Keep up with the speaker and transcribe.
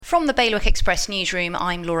From the Bailiwick Express newsroom,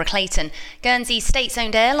 I'm Laura Clayton. Guernsey's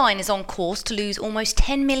state-owned airline is on course to lose almost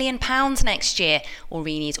 £10 million next year.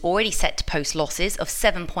 Aurigny is already set to post losses of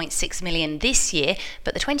 £7.6 million this year,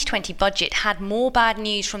 but the 2020 budget had more bad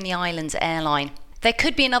news from the island's airline. There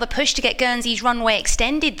could be another push to get Guernsey's runway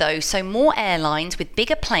extended though, so more airlines with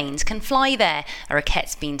bigger planes can fly there. A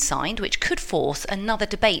requête's been signed, which could force another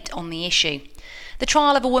debate on the issue. The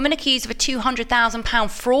trial of a woman accused of a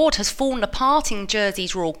 £200,000 fraud has fallen apart in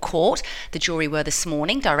Jersey's Royal Court. The jury were this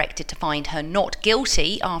morning directed to find her not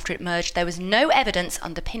guilty after it emerged there was no evidence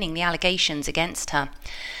underpinning the allegations against her.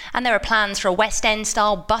 And there are plans for a West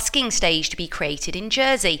End-style busking stage to be created in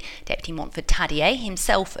Jersey. Deputy Montfort Tadier,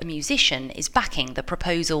 himself a musician, is backing the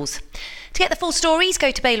proposals. To get the full stories,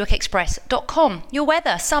 go to bailiwickexpress.com. Your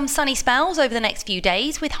weather, some sunny spells over the next few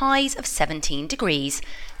days with highs of 17 degrees.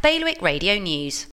 Bailiwick Radio News.